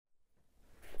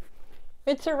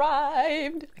It's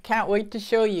arrived! I can't wait to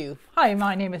show you. Hi,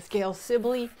 my name is Gail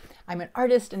Sibley. I'm an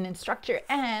artist and instructor,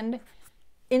 and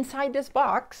inside this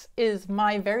box is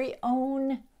my very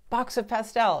own box of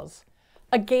pastels.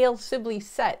 A Gail Sibley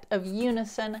set of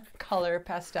Unison Colour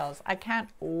pastels. I can't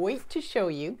wait to show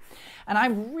you, and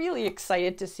I'm really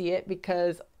excited to see it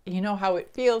because you know how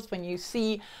it feels when you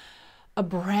see a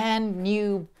brand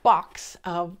new box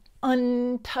of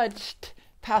untouched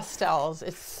pastels.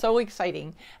 It's so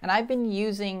exciting. And I've been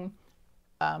using,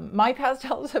 my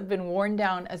pastels have been worn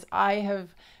down as I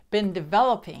have been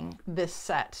developing this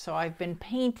set. So I've been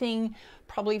painting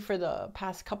probably for the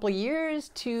past couple of years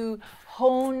to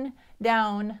hone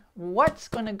down what's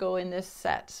going to go in this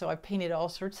set. So I painted all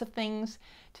sorts of things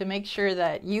to make sure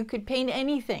that you could paint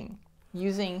anything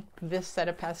using this set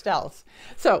of pastels.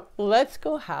 So let's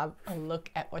go have a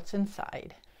look at what's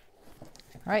inside.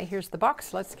 All right, here's the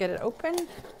box. Let's get it open.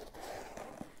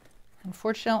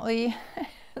 Unfortunately,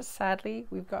 sadly,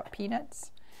 we've got peanuts.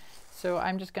 So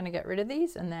I'm just going to get rid of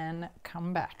these and then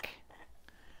come back.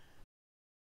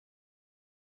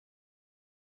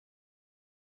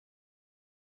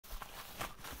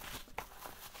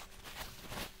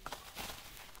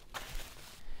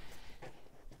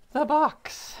 The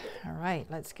box. All right,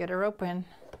 let's get her open.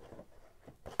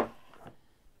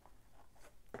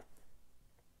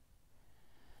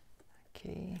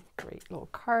 Okay, great little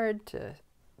card to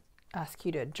ask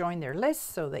you to join their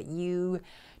list so that you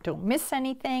don't miss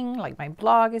anything. Like my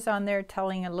blog is on there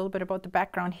telling a little bit about the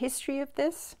background history of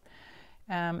this.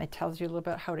 It tells you a little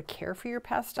bit how to care for your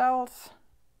pastels.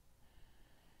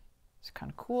 It's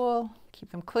kind of cool.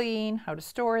 Keep them clean, how to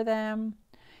store them,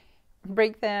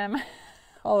 break them,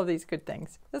 all of these good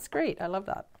things. That's great. I love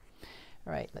that.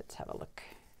 All right, let's have a look.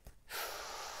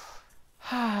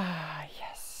 Ah,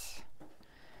 yes.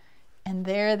 And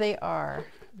there they are.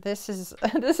 This is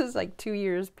like 2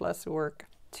 years plus work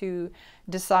to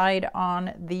decide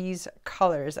on these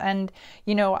colors. And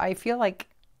you know, I feel like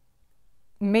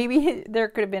maybe there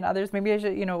could have been others, maybe I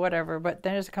should, you know, whatever, but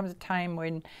then there comes a time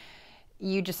when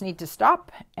you just need to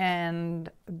stop and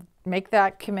make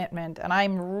that commitment. And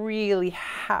I'm really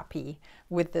happy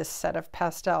with this set of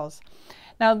pastels.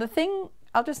 Now the thing,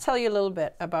 I'll just tell you a little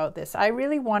bit about this. I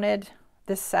really wanted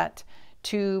this set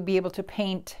to be able to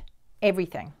paint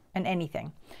everything and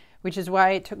anything, which is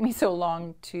why it took me so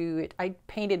long to, I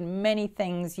painted many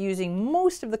things using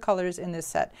most of the colors in this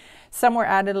set. Some were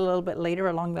added a little bit later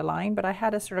along the line, but I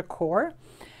had a sort of core.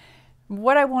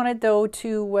 What I wanted though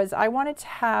too was I wanted to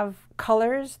have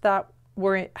colors that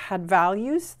had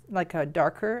values, like a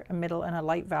darker, a middle, and a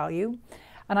light value.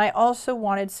 And I also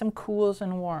wanted some cools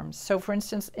and warms. So for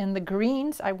instance, in the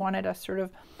greens, I wanted a sort of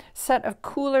set of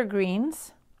cooler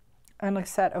greens and a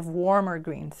set of warmer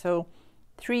greens. So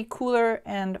 3 cooler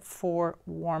and 4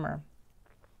 warmer.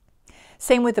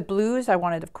 Same with the blues. I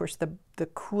wanted, of course, the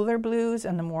cooler blues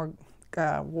and the more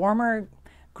warmer,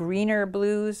 greener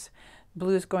blues.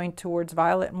 Blues going towards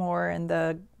violet more,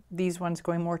 and these ones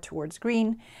going more towards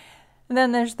green. And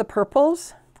then there's the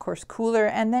purples, of course, cooler.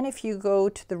 And then if you go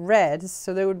to the reds,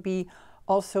 so there would be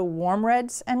also warm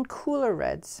reds and cooler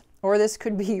reds. Or this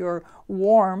could be your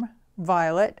warm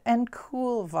violet and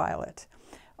cool violet.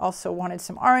 Also wanted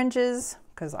some oranges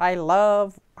because I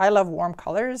love warm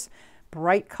colors,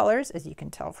 bright colors, as you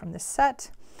can tell from this set.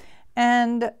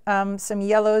 And some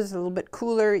yellows, a little bit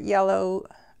cooler yellow,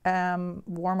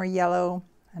 warmer yellow.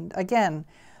 And again,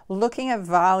 looking at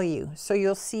value. So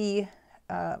you'll see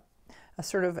a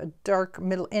sort of a dark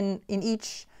middle in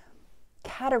each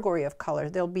category of color.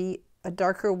 There'll be a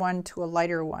darker one to a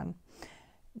lighter one.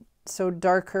 So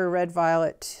darker red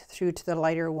violet through to the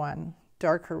lighter one,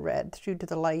 darker red through to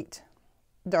the light,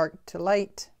 dark to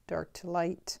light, dark to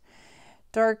light,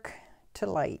 dark to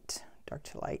light, dark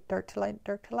to light, dark to light,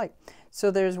 dark to light. So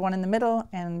there's one in the middle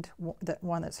and that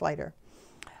one that's lighter.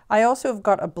 I also have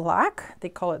got a black, they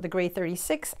call it the gray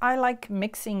 36. I like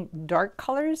mixing dark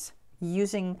colors,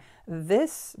 using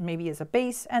this maybe as a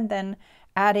base and then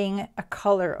adding a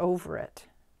color over it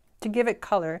to give it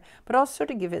color, but also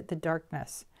to give it the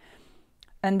darkness.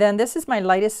 And then this is my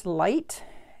lightest light.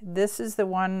 This is the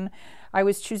one I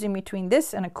was choosing between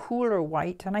this and a cooler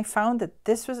white. And I found that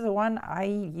this was the one I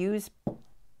use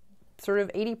sort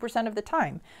of 80% of the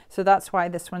time. So that's why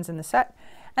this one's in the set.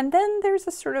 And then there's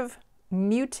a sort of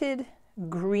muted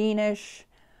greenish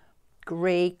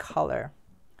gray color.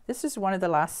 This is one of the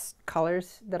last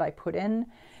colors that I put in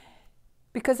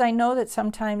because I know that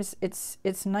sometimes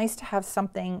it's nice to have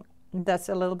something that's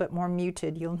a little bit more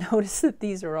muted. You'll notice that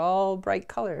these are all bright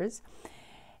colors.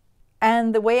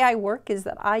 And the way I work is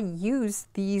that I use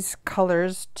these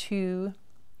colors to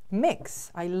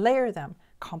mix. I layer them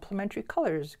complementary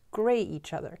colors gray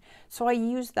each other. So I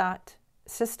use that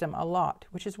system a lot,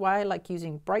 which is why I like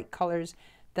using bright colors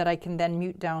that I can then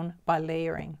mute down by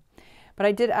layering. But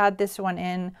I did add this one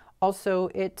in. Also,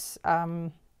 it's,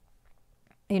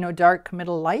 you know, dark,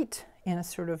 middle, light in a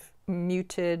sort of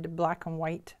muted black and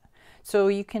white. So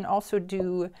you can also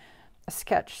do a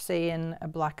sketch, say, in a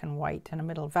black and white and a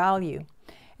middle value.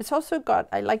 It's also got,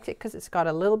 I liked it because it's got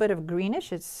a little bit of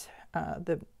greenish. It's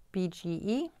the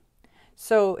BGE.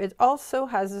 So it also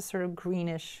has a sort of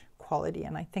greenish quality,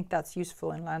 and I think that's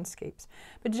useful in landscapes.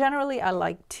 But generally, I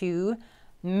like to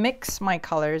mix my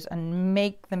colors and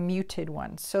make the muted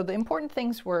ones. So the important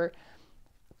things were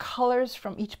colors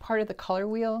from each part of the color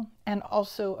wheel and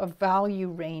also a value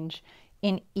range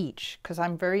in each, because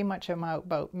I'm very much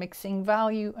about mixing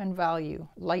value and value,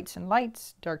 lights and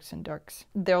lights, darks and darks.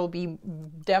 There will be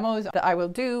demos that I will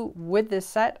do with this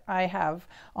set. I have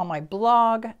on my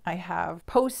blog, I have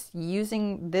posts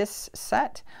using this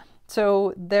set.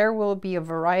 So there will be a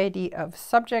variety of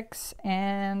subjects,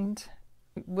 and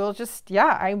we'll just,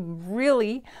 yeah, I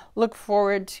really look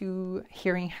forward to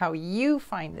hearing how you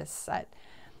find this set.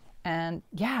 And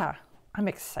yeah, I'm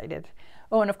excited.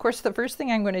 Oh, and of course, the first thing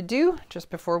I'm going to do just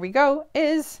before we go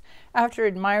is, after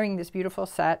admiring this beautiful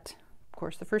set, of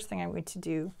course, the first thing I'm going to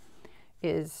do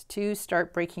is to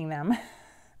start breaking them,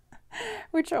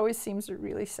 which always seems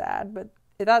really sad, but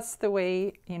that's the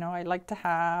way, you know, I like to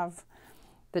have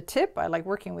the tip. I like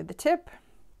working with the tip.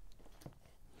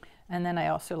 And then I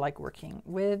also like working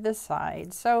with the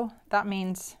side. So that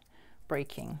means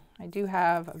breaking. I do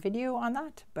have a video on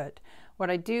that, but what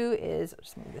I do is, I'll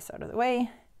just move this out of the way.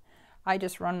 I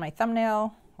just run my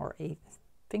thumbnail or a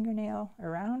fingernail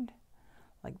around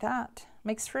like that.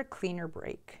 Makes for a cleaner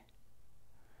break.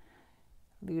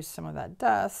 Lose some of that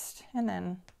dust, and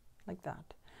then like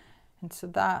that. And so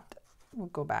that will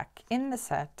go back in the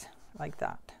set like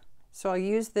that. So I'll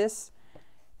use this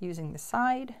using the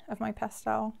side of my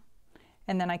pastel,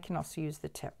 and then I can also use the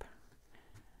tip.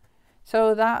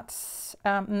 So that's,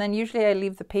 and then usually I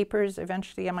leave the papers.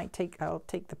 Eventually I'll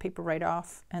take the paper right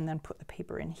off and then put the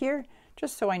paper in here,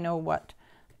 just so I know what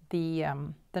the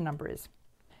number is.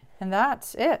 And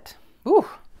that's it. Ooh,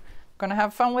 gonna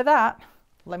have fun with that.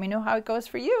 Let me know how it goes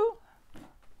for you.